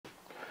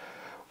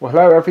Well,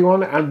 hello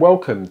everyone and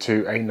welcome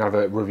to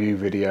another review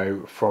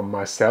video from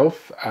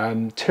myself.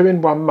 2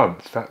 in 1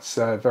 month, that's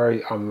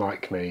very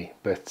unlike me,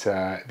 but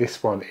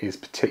this one is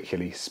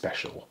particularly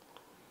special.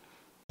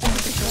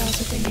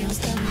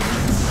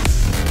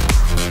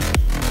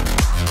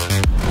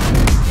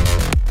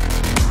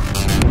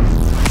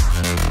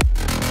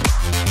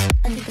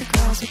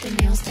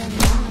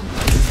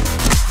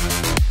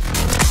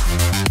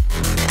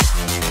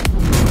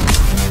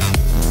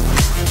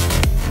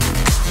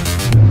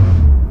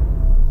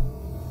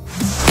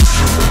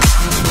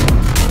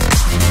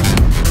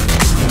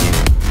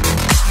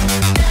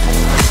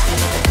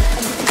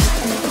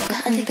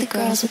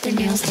 With their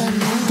nails done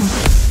now.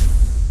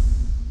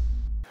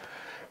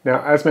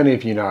 Now, as many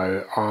of you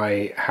know,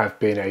 I have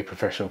been a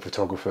professional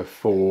photographer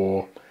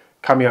for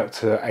coming up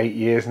to 8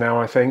 years now,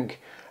 I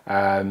think.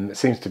 It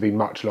seems to be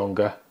much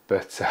longer,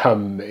 but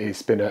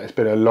it's been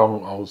a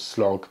long old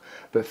slog,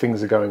 but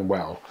things are going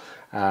well.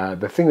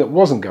 The thing that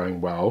wasn't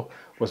going well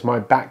was my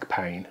back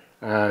pain.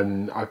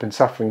 I've been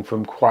suffering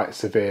from quite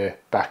severe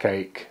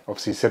backache,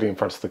 obviously sitting in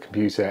front of the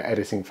computer,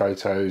 editing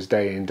photos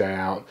day in, day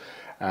out.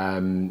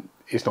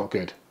 It's not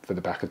good for the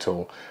back at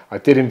all. I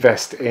did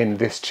invest in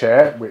this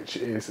chair, which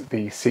is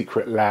the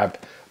Secret Lab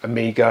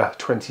Amiga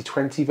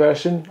 2020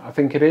 version, I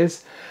think it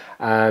is.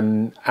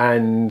 And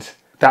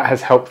that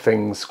has helped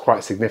things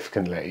quite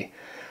significantly,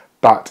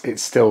 but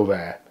it's still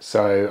there.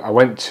 So I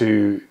went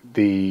to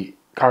the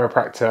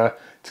chiropractor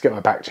to get my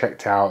back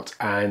checked out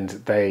and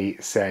they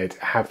said,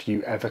 have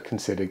you ever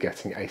considered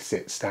getting a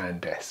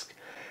sit-stand desk?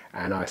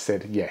 And I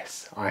said,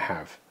 yes, I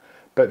have,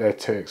 but they're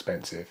too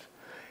expensive.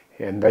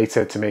 And they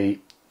said to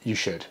me, you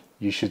should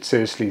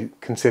seriously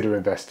consider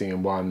investing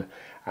in one,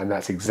 and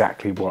that's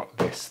exactly what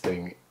this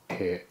thing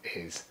here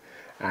is.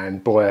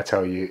 And boy, I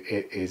tell you,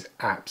 it is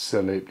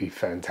absolutely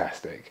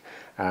fantastic.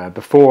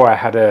 Before I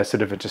had a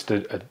sort of just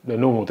a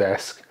normal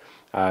desk.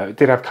 It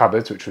did have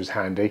cupboards, which was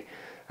handy,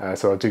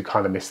 so I do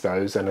kind of miss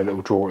those, and a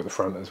little drawer at the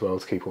front as well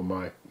to keep all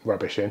my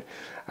rubbish in.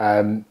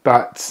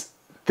 But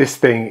this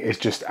thing is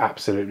just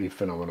absolutely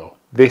phenomenal.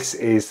 This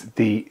is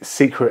the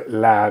Secret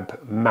Lab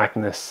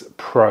Magnus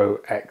Pro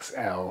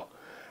XL.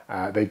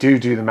 They do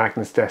the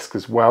Magnus desk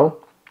as well,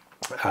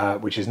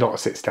 which is not a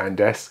sit-stand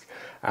desk.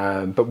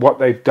 But what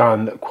they've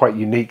done quite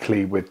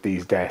uniquely with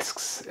these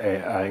desks,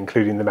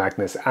 including the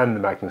Magnus and the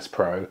Magnus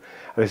Pro, and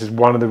this is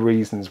one of the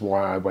reasons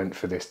why I went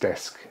for this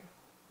desk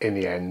in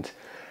the end,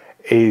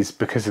 is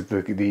because of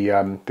the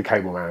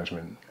cable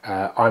management.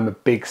 I'm a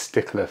big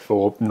stickler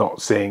for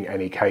not seeing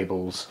any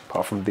cables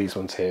apart from these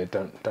ones here.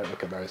 Don't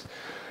look at those.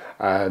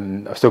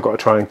 I've still got to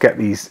try and get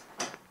these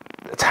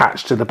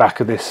attached to the back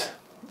of this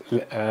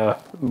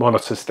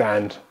monitor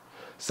stand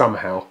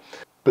somehow.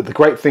 But the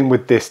great thing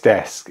with this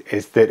desk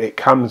is that it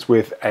comes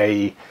with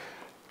a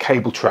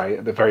cable tray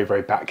at the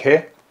very back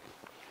here,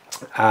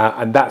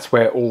 and that's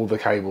where all the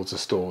cables are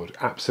stored.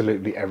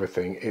 Absolutely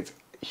everything. It's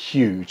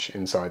huge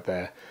inside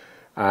there,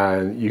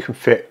 and you can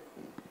fit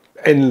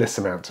endless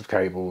amounts of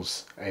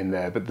cables in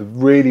there. But the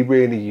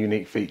really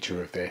unique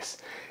feature of this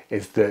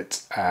is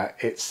that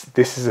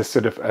this is a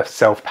sort of a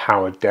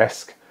self-powered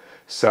desk.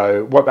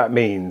 So what that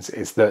means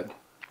is that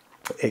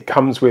it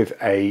comes with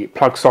a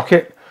plug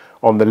socket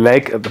on the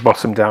leg at the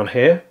bottom down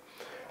here.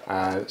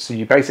 So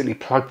you basically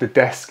plug the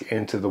desk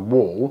into the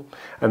wall,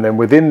 and then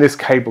within this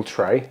cable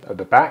tray at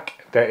the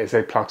back, there is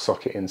a plug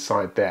socket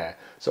inside there.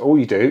 So all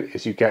you do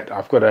is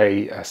I've got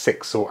a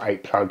 6 or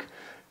 8 plug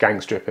gang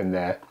strip in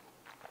there.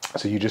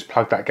 So you just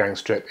plug that gang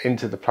strip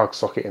into the plug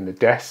socket in the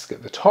desk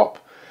at the top,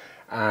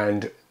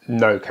 and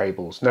no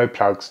cables, no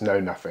plugs, no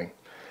nothing.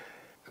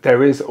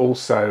 There is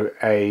also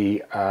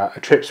a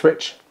trip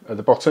switch at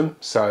the bottom,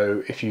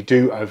 so if you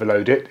do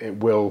overload it, it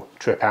will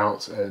trip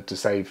out to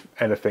save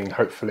anything,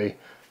 hopefully,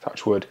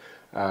 touch wood,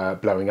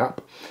 blowing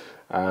up.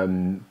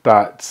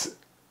 But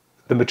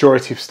the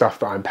majority of stuff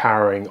that I'm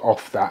powering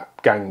off that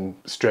gang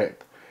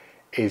strip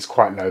is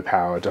quite low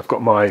powered. I've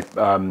got my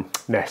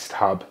Nest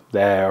hub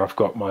there, I've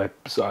got my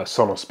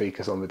Sonos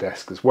speakers on the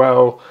desk as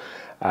well.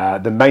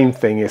 The main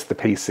thing is the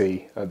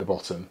PC at the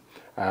bottom.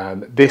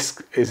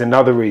 This is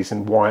another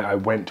reason why I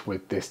went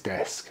with this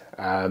desk,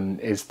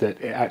 is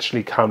that it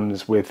actually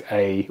comes with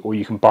or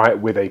you can buy it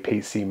with a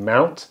PC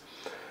mount.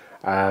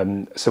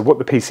 So what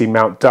the PC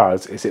mount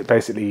does is it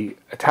basically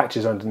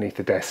attaches underneath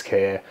the desk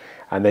here,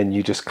 and then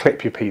you just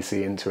clip your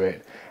PC into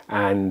it,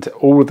 and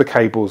all of the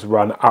cables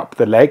run up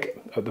the leg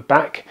at the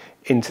back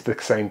into the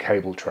same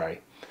cable tray.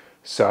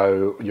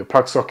 So your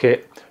plug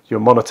socket,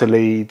 your monitor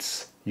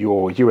leads,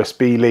 your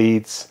USB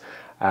leads,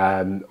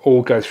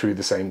 all go through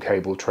the same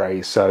cable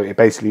tray, so it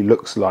basically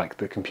looks like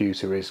the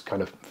computer is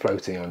kind of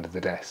floating under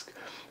the desk.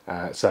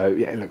 So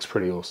yeah, it looks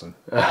pretty awesome.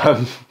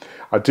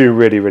 I do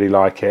really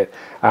like it,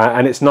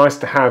 and it's nice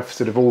to have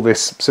sort of all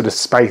this sort of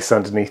space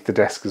underneath the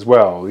desk as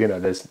well. You know,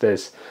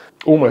 there's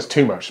almost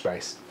too much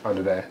space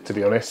under there, to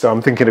be honest. So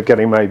I'm thinking of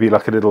getting maybe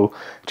like a little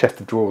chest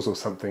of drawers or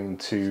something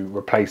to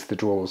replace the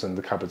drawers and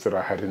the cupboards that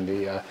I had in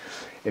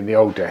the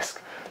old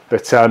desk.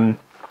 But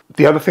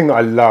the other thing that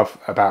I love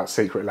about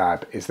Secret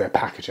Lab is their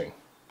packaging.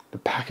 The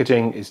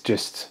packaging is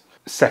just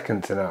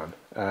second to none.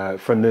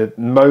 From the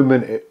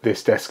moment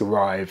this desk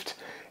arrived,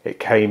 it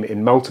came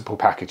in multiple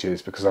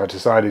packages because I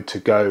decided to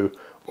go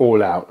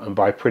all out and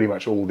buy pretty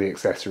much all the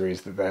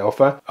accessories that they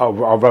offer. I'll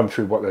run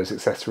through what those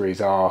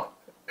accessories are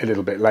a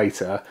little bit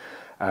later,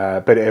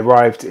 but it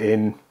arrived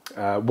in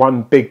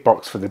one big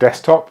box for the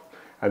desktop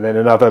and then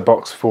another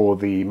box for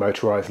the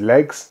motorized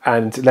legs.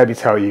 And let me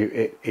tell you,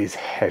 it is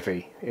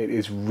heavy. It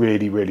is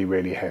really, really,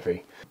 really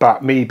heavy.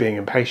 But me being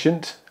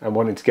impatient and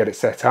wanting to get it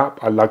set up,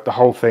 I lugged the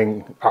whole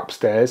thing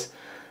upstairs.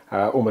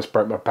 Almost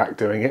broke my back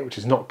doing it, which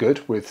is not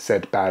good with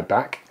said bad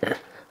back.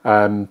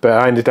 But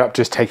I ended up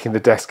just taking the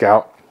desk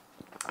out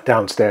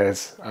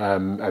downstairs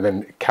and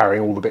then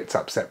carrying all the bits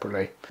up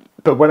separately.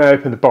 But when I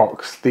opened the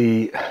box,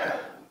 the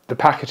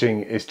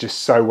packaging is just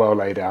so well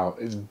laid out.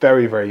 It's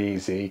very, very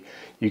easy.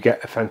 You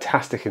get a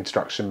fantastic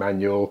instruction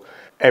manual.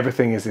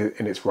 Everything is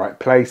in its right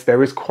place.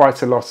 There is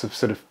quite a lot of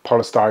sort of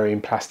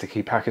polystyrene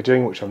plasticky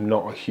packaging, which I'm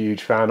not a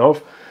huge fan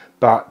of.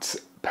 But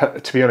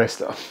to be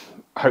honest,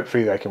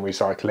 hopefully they can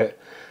recycle it.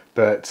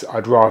 But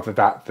I'd rather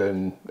that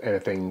than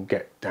anything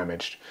get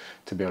damaged,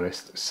 to be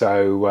honest.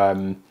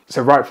 So,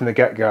 so right from the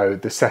get-go,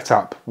 the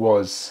setup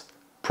was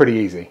pretty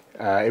easy.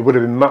 It would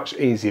have been much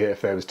easier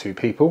if there was two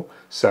people.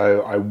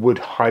 So I would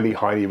highly,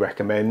 highly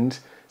recommend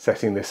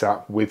setting this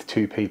up with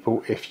two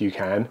people if you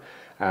can,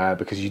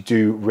 because you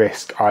do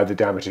risk either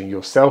damaging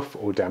yourself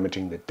or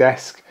damaging the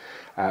desk.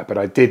 But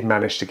I did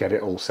manage to get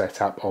it all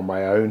set up on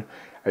my own,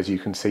 as you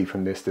can see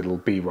from this little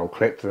B-roll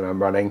clip that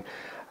I'm running.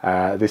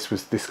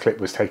 This clip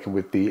was taken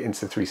with the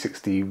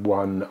Insta360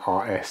 One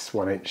RS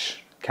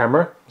 1-inch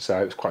camera,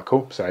 so it was quite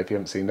cool. So if you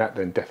haven't seen that,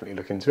 then definitely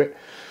look into it.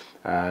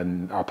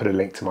 I'll put a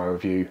link to my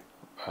review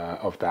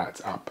of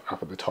that up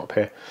at the top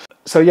here.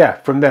 So yeah,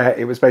 from there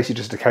it was basically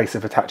just a case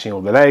of attaching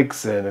all the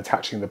legs and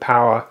attaching the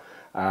power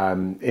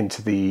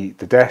into the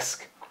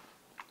desk.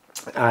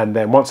 And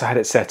then once I had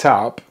it set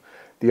up,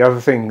 the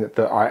other thing that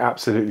I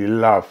absolutely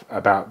love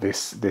about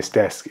this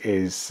desk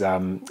is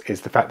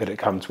the fact that it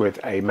comes with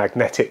a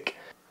magnetic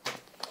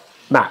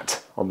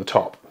mat on the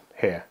top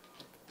here.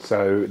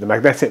 So the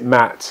magnetic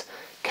mat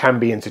can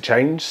be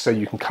interchanged, so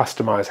you can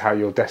customize how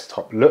your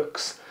desktop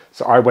looks.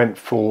 So I went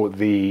for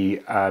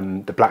the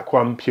black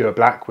one, pure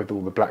black, with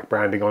all the black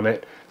branding on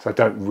it. So I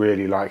don't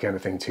really like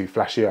anything too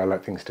flashy. I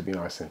like things to be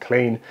nice and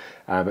clean.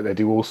 But they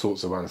do all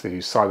sorts of ones. They do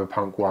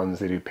cyberpunk ones,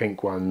 they do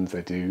pink ones,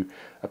 they do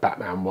a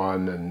Batman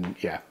one, and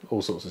yeah,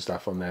 all sorts of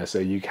stuff on there. So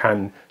you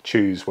can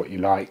choose what you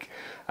like.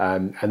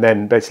 And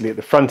then basically at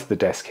the front of the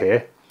desk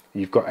here,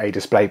 you've got a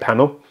display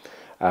panel.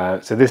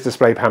 So this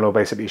display panel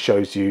basically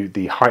shows you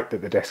the height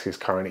that the desk is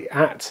currently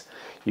at.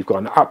 You've got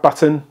an up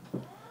button,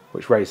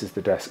 which raises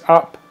the desk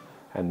up,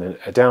 and then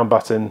a down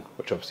button,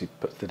 which obviously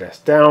puts the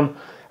desk down.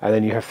 And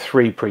then you have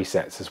 3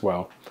 presets as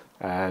well.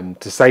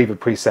 To save a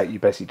preset, you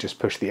basically just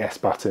push the S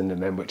button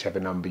and then whichever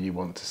number you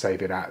want to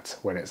save it at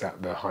when it's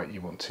at the height you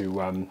want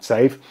to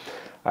save.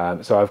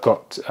 So I've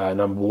got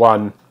number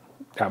 1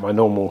 at my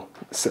normal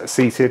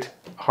seated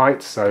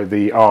height, so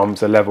the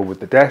arms are level with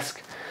the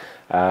desk.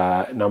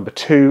 Number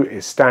 2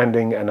 is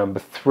standing, and number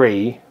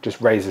 3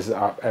 just raises it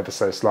up ever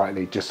so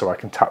slightly just so I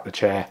can tuck the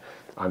chair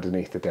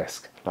underneath the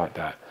desk like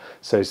that.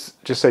 So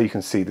just so you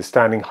can see the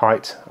standing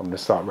height, I'm going to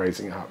start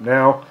raising it up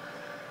now.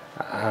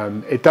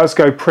 It does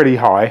go pretty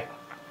high.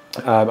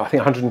 I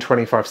think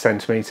 125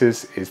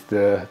 centimeters is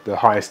the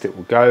highest it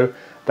will go.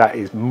 That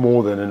is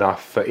more than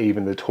enough for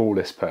even the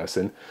tallest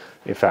person.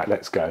 In fact,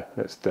 let's go.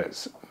 Let's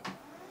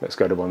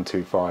go to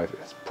 125.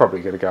 It's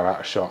probably going to go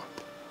out of shot.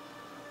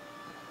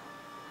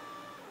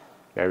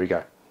 There we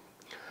go.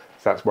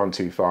 So that's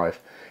 125.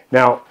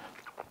 Now,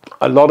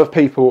 a lot of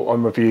people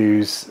on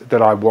reviews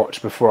that I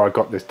watched before I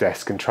got this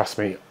desk, and trust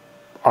me,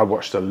 I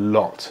watched a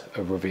lot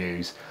of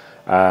reviews,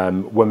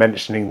 were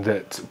mentioning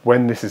that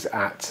when this is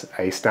at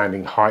a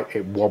standing height,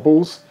 it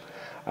wobbles.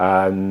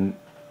 In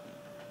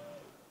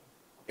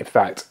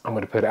fact, I'm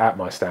going to put it at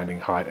my standing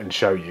height and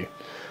show you.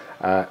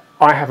 I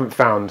haven't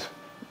found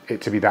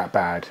it to be that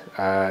bad.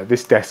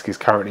 This desk is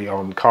currently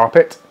on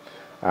carpet.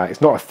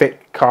 It's not a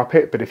thick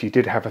carpet, but if you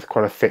did have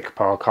quite a thick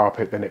pile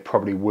carpet, then it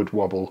probably would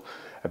wobble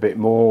a bit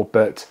more,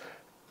 but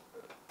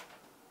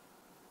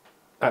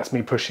that's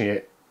me pushing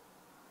it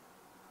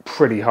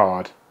pretty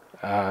hard.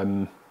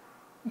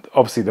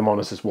 Obviously the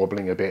monitor's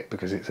wobbling a bit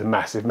because it's a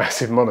massive,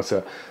 massive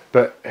monitor,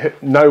 but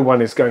no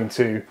one is going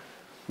to,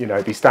 you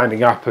know, be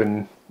standing up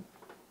and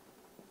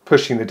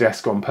pushing the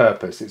desk on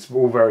purpose. It's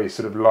all very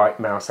sort of light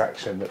mouse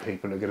action that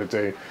people are going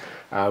to do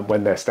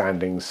when they're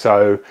standing.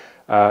 So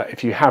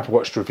if you have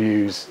watched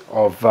reviews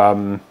of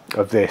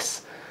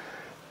this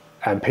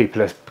and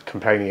people are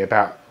complaining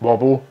about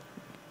wobble,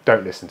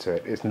 don't listen to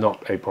it. It's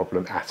not a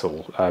problem at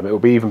all. It will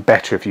be even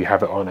better if you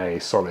have it on a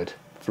solid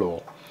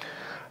floor.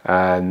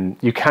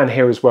 You can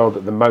hear as well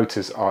that the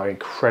motors are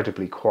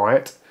incredibly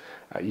quiet.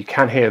 You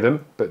can hear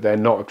them, but they're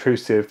not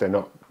obtrusive. They're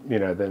not, you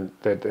know,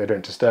 they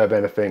don't disturb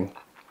anything.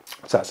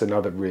 So that's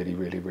another really,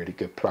 really, really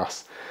good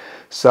plus.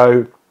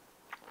 So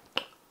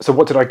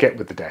what did I get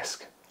with the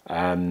desk?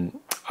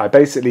 I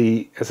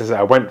basically, as I said,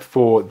 I went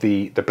for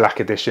the black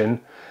edition,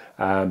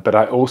 but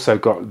I also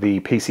got the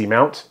PC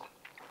mount.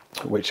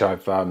 which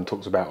I've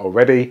talked about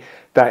already.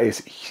 That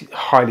is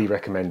highly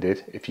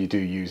recommended if you do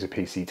use a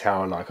PC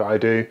tower like I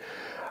do.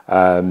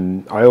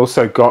 I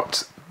also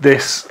got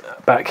this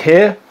back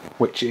here,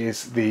 which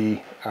is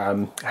the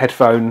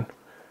headphone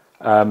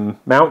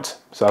mount.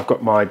 So I've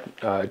got my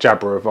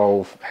Jabra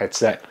Evolve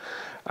headset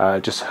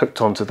just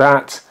hooked onto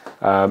that,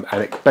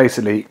 and it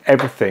basically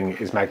everything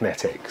is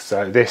magnetic.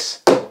 So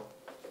this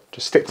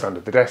just sticks under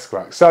the desk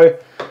like so,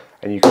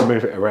 and you can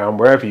move it around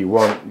wherever you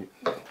want,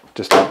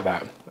 just like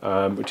that,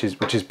 which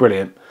is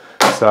brilliant.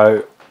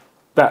 So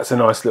that's a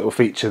nice little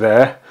feature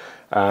there.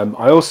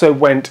 I also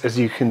went, as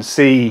you can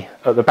see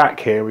at the back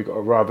here, we've got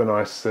a rather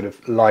nice sort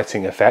of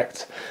lighting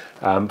effect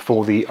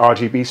for the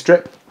RGB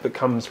strip that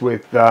comes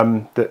with,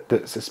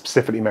 that's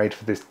specifically made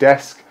for this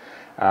desk,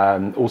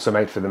 also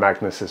made for the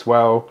Magnus as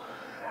well.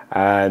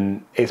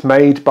 It's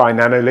made by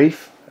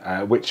Nanoleaf,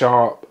 which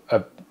are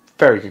a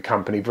very good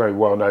company, very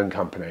well known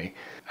company.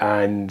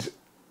 And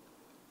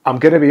I'm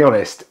going to be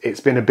honest, it's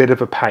been a bit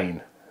of a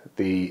pain,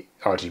 the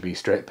RGB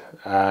strip.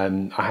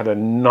 I had a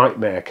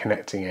nightmare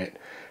connecting it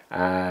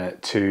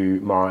to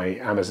my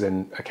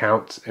Amazon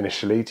account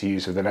initially to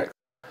use with Alexa.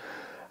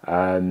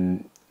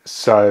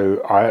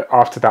 So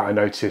after that I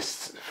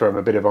noticed from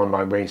a bit of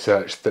online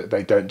research that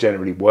they don't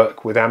generally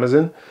work with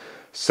Amazon.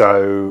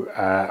 So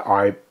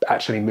I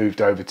actually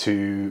moved over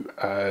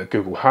to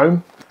Google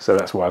Home. So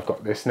that's why I've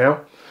got this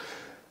now.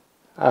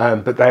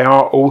 But they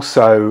are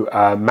also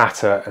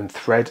Matter and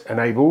Thread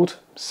enabled.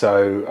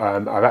 So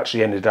I've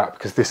actually ended up,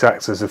 because this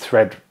acts as a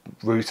Thread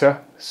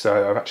router,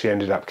 so I've actually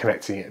ended up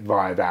connecting it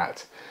via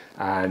that.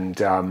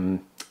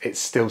 And it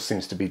still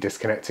seems to be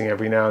disconnecting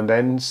every now and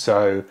then.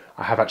 So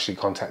I have actually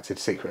contacted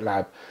Secret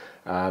Lab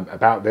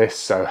about this.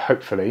 So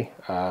hopefully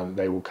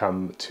they will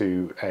come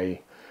to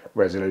a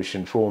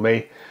resolution for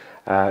me.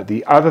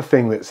 The other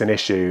thing that's an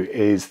issue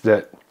is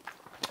that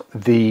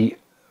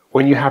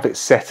when you have it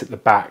set at the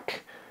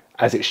back,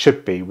 as it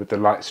should be with the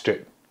light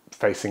strip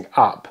facing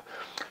up,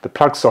 the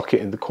plug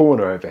socket in the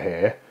corner over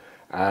here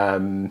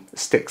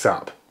sticks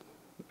up.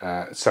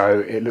 So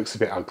it looks a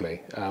bit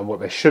ugly. What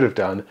they should have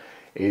done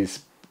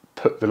is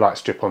put the light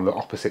strip on the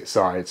opposite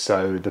side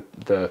so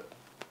the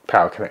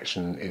power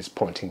connection is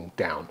pointing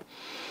down.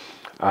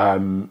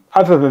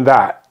 Other than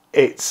that,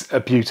 it's a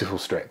beautiful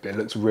strip. It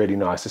looks really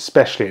nice,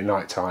 especially at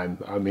night time.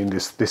 I mean,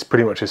 this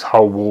pretty much this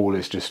whole wall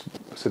is just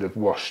sort of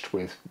washed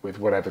with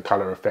whatever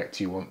color effect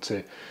you want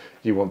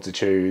to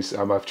choose.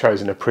 I've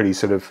chosen a pretty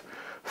sort of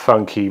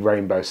funky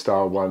rainbow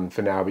style one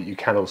for now, but you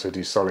can also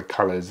do solid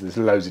colors. There's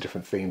loads of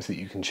different themes that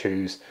you can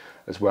choose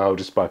as well,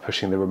 just by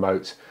pushing the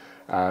remote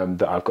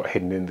that I've got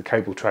hidden in the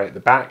cable tray at the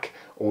back,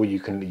 or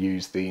you can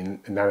use the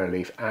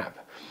Nanoleaf app.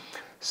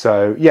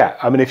 So yeah,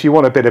 I mean, if you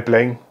want a bit of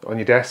bling on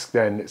your desk,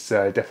 then it's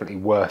definitely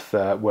worth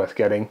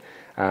getting.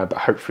 But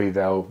hopefully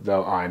they'll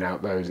iron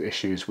out those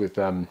issues with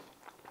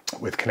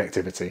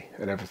connectivity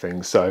and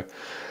everything. So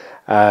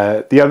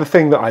the other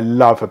thing that I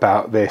love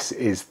about this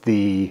is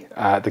the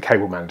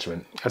cable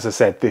management. As I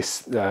said,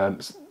 this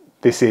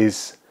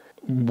is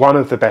one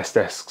of the best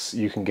desks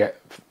you can get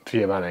for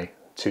your money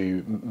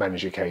to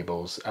manage your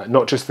cables.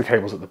 Not just the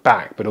cables at the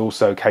back, but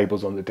also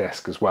cables on the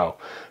desk as well,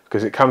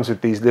 because it comes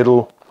with these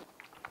little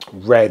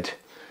red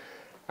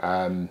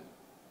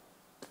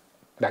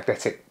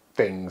magnetic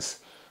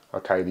things,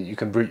 okay, that you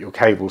can route your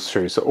cables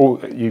through. So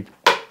all you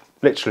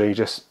literally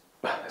just,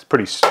 it's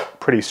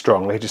pretty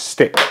strong. They just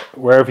stick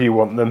wherever you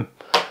want them,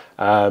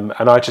 and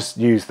I just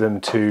use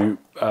them to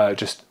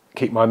just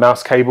keep my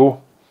mouse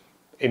cable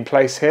in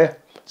place here,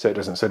 so it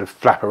doesn't sort of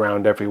flap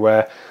around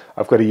everywhere.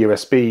 I've got a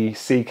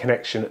USB-C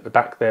connection at the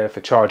back there for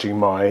charging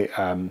my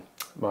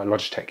my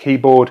Logitech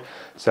keyboard,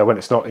 so when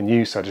it's not in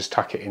use I just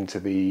tuck it into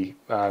the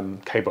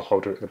cable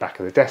holder at the back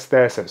of the desk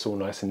there, so it's all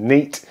nice and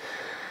neat.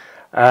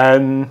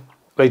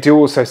 They do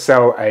also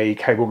sell a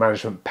cable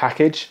management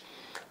package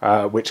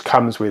which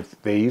comes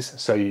with these,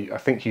 so I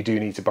think you do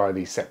need to buy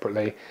these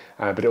separately,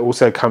 but it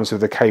also comes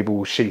with a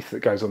cable sheath that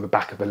goes on the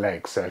back of the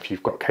leg, so if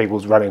you've got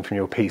cables running from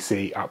your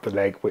PC up the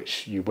leg,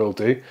 which you will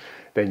do,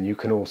 then you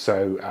can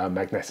also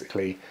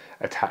magnetically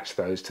attach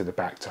those to the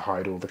back to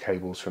hide all the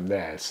cables from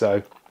there.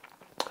 So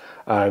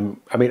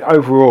I mean,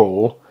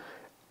 overall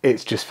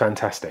it's just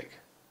fantastic.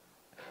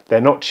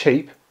 They're not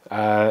cheap.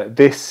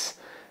 This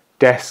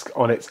desk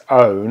on its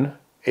own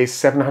is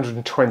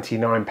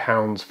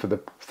 £729 for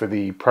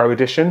the Pro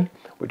Edition,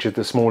 which is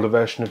the smaller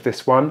version of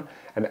this one,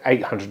 and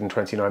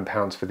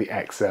 £829 for the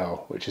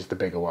XL, which is the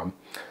bigger one.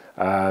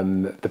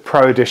 The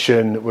Pro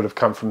Edition would have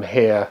come from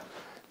here,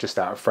 just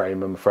out of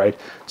frame I'm afraid,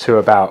 to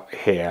about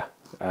here.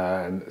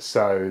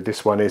 So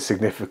this one is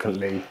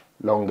significantly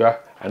longer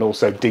and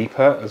also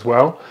deeper as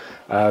well.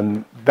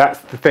 That's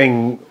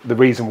the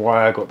reason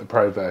why I got the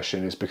Pro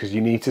version, is because you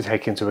need to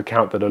take into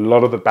account that a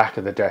lot of the back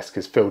of the desk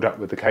is filled up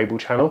with the cable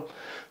channel.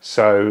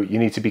 So you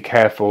need to be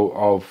careful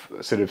of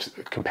sort of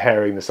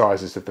comparing the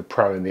sizes of the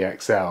Pro and the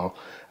XL.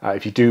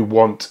 If you do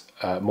want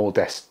more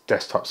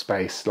desktop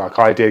space like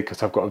I did,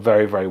 because I've got a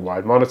very, very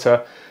wide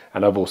monitor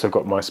and I've also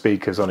got my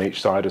speakers on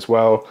each side as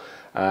well,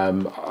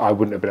 I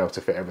wouldn't have been able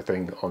to fit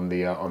everything on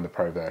the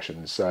Pro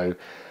version. So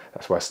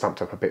That's why I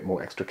stumped up a bit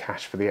more extra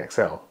cash for the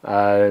XL.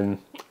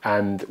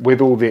 And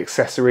with all the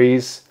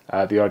accessories,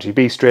 the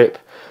RGB strip,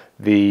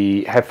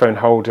 the headphone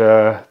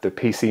holder, the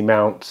PC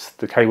mount,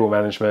 the cable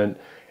management,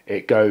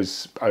 it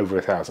goes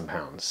over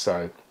 £1,000.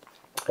 So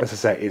as I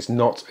say, it's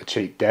not a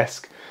cheap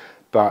desk,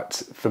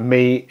 but for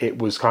me, it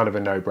was kind of a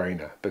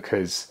no-brainer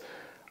because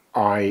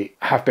I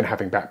have been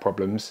having back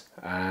problems,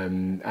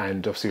 and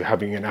obviously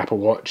having an Apple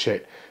Watch,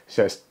 it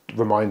just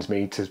reminds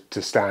me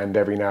to stand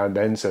every now and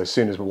then. So as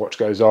soon as my watch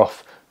goes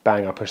off,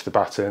 bang, I push the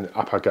button,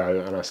 up I go,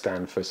 and I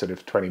stand for sort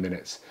of 20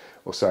 minutes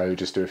or so,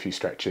 just do a few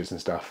stretches and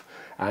stuff.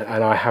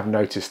 And I have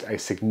noticed a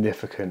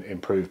significant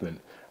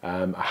improvement.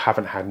 I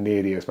haven't had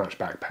nearly as much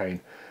back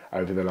pain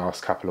over the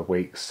last couple of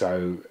weeks,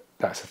 so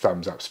that's a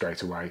thumbs up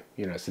straight away.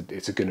 You know,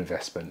 it's a good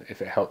investment.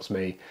 If it helps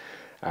me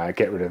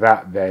get rid of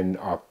that, then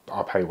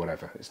I'll pay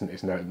whatever.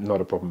 It's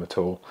not a problem at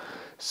all.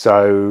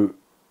 So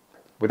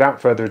without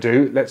further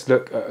ado, let's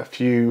look at a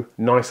few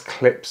nice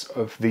clips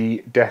of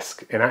the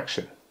desk in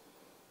action.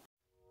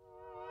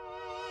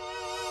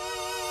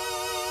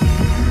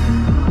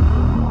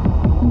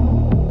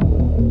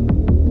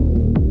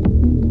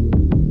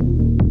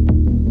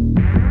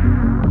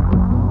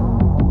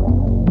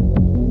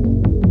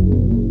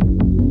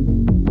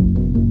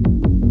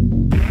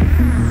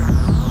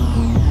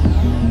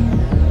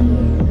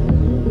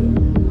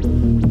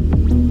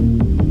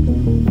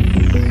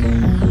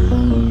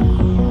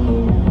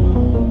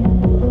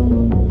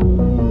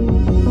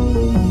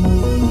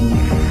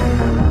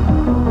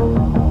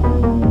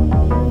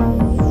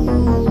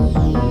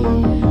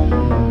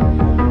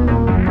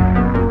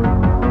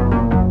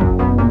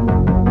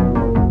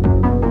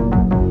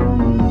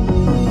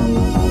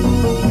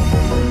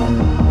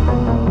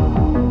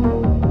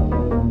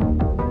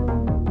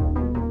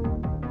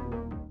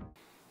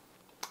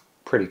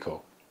 Pretty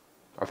cool.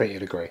 I think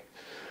you'd agree.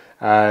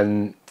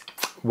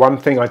 One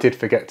thing I did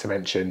forget to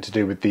mention to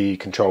do with the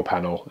control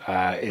panel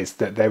is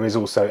that there is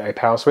also a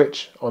power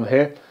switch on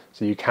here.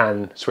 So you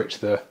can switch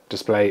the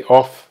display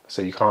off,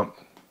 so you can't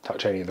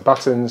touch any of the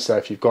buttons. So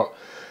if you've got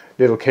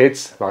little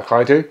kids like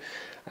I do,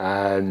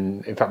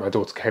 and in fact my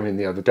daughter came in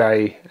the other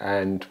day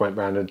and went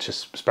round and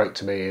just spoke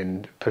to me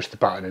and pushed the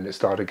button and it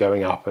started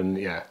going up, and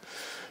yeah.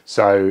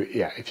 So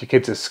yeah, if your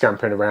kids are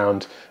scampering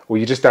around, or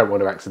you just don't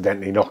want to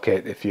accidentally knock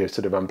it, if you're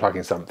sort of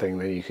unplugging something,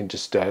 then you can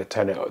just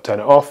turn it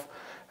off,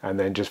 and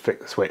then just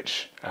flick the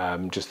switch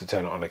just to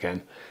turn it on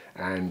again,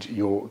 and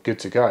you're good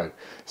to go.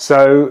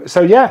 So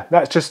yeah,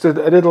 that's just a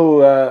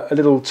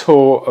little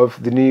tour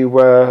of the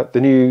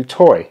new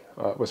toy.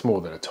 It was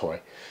more than a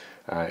toy.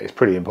 It's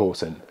pretty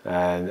important,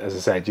 and as I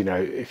said, you know,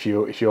 if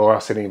you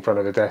are sitting in front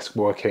of a desk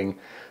working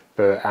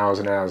for hours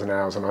and hours and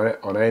hours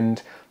on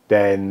end,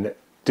 then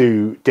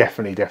do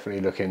definitely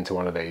look into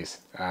one of these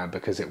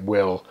because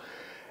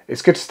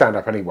it's good to stand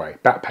up anyway,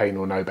 back pain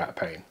or no back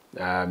pain.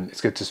 It's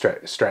good to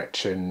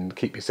stretch and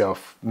keep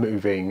yourself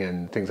moving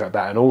and things like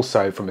that. And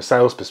also from a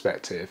sales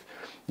perspective,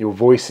 your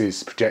voice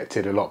is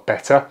projected a lot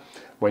better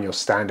when you're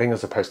standing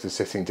as opposed to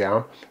sitting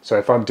down. So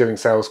if I'm doing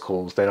sales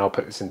calls, then I'll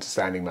put this into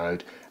standing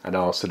mode and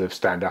I'll sort of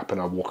stand up and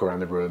I'll walk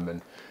around the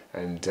room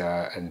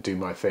and do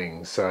my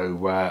thing.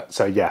 So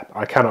yeah,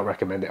 I cannot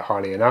recommend it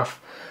highly enough.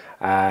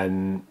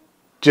 And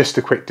just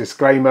a quick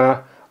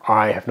disclaimer,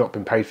 I have not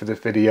been paid for this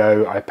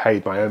video. I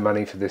paid my own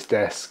money for this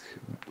desk.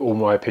 All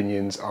my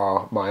opinions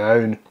are my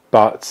own.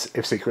 But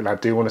if Secret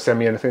Lab do want to send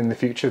me anything in the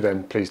future,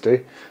 then please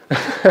do.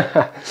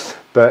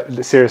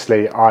 But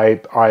seriously,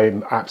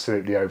 I'm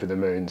absolutely over the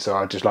moon. So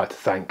I'd just like to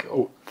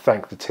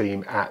thank the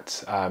team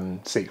at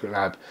Secret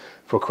Lab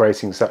for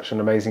creating such an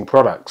amazing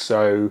product.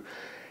 So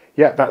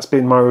yeah, that's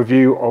been my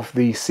review of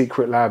the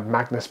Secret Lab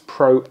Magnus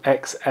Pro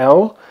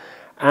XL.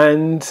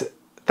 And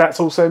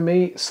that's also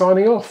me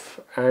signing off,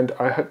 and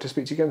I hope to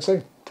speak to you again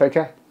soon. Take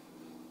care.